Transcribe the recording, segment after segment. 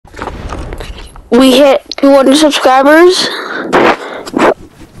We hit 200 subscribers.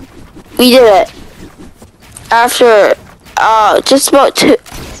 We did it. After, just about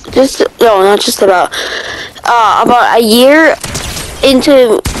about a year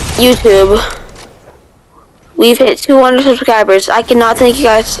into YouTube, we've hit 200 subscribers. I cannot thank you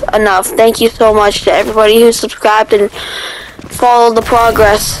guys enough. Thank you so much to everybody who subscribed and followed the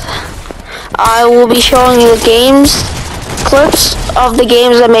progress. I will be showing you clips of the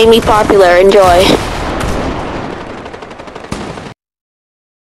games that made me popular. Enjoy.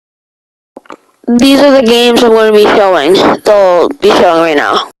 These are the games I'm going to be showing. They'll be showing right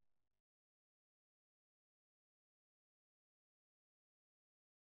now.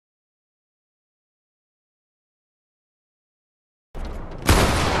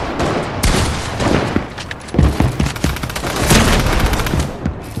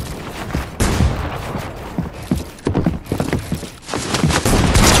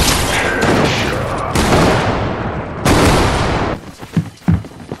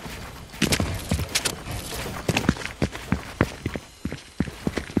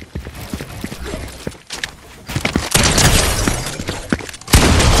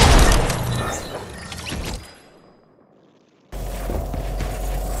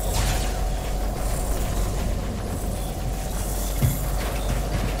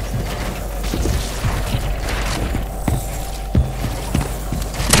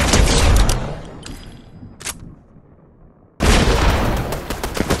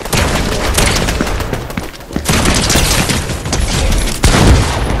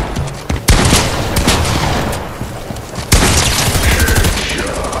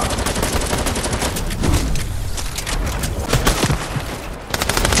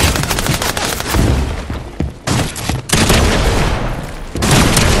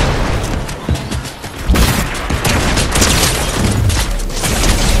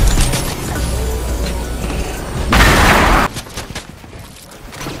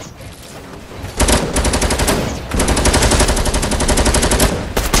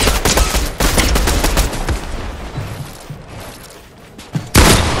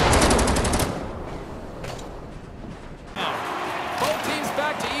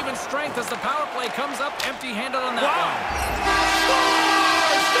 Strength as the power play comes up empty-handed on that one.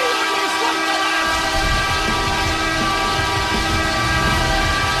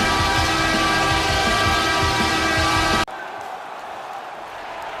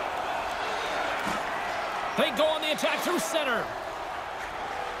 They go on the attack through center.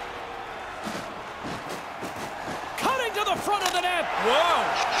 Cutting to the front of the net. Whoa!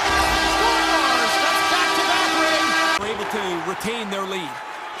 Scores! That's back-to-back ring. They're able to retain their lead.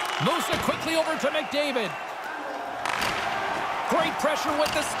 Moves it quickly over to McDavid. Great pressure with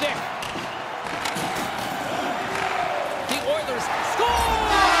the stick. The Oilers scores!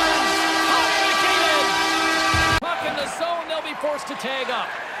 Connor McDavid! Puck in the zone, they'll be forced to tag up.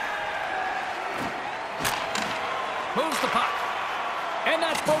 Moves the puck. And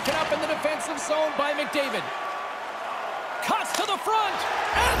that's broken up in the defensive zone by McDavid. Cuts to the front.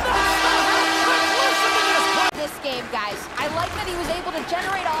 And that's the hat-trick. Listen to this play. This game, guys. I like that he was able to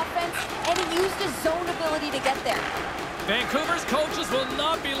generate offense and he used his zone ability to get there. Vancouver's coaches will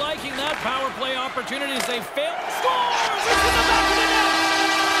not be liking that power play opportunity as they fail. Scores! It's in the back of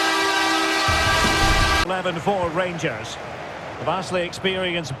the net! 11-4 Rangers. The vastly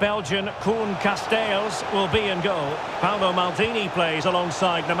experienced Belgian Koen Casteels will be in goal. Paolo Maldini plays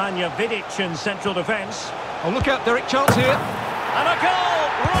alongside Nemanja Vidic in central defence. Oh, look out, Derek Charles here. And a goal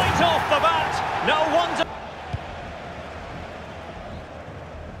right off the bat. No wonder.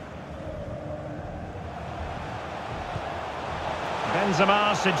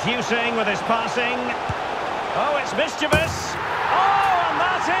 Benzema seducing with his passing. Oh, it's mischievous. Oh, and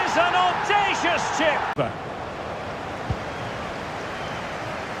that is an audacious chip.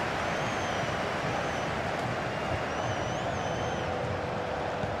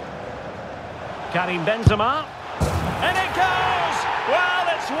 Karim Benzema. And it goes! Well,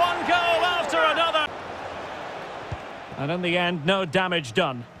 it's one goal after another. And in the end, no damage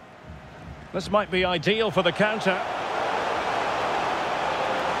done. This might be ideal for the counter.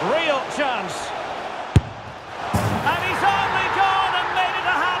 Real chance. And he's only gone and made it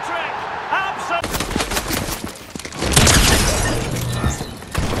a hat-trick. Absolutely.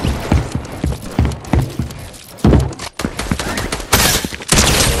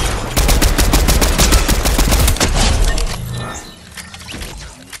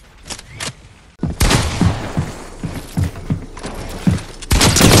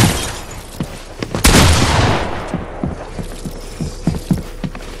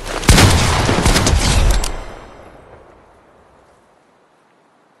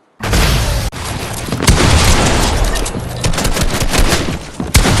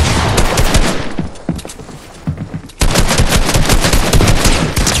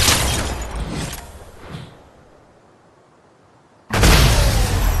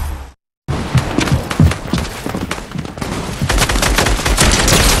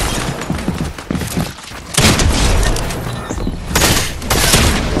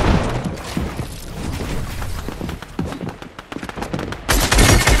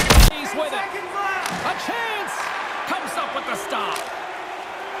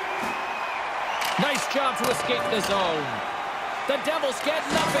 the zone. The Devils get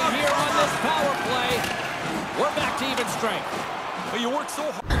nothing here on this power play. We're back to even strength. Well, you work so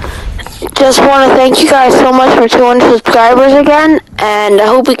hard. Just want to thank you guys so much for 200 subscribers again, and I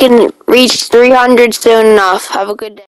hope we can reach 300 soon enough. Have a good day.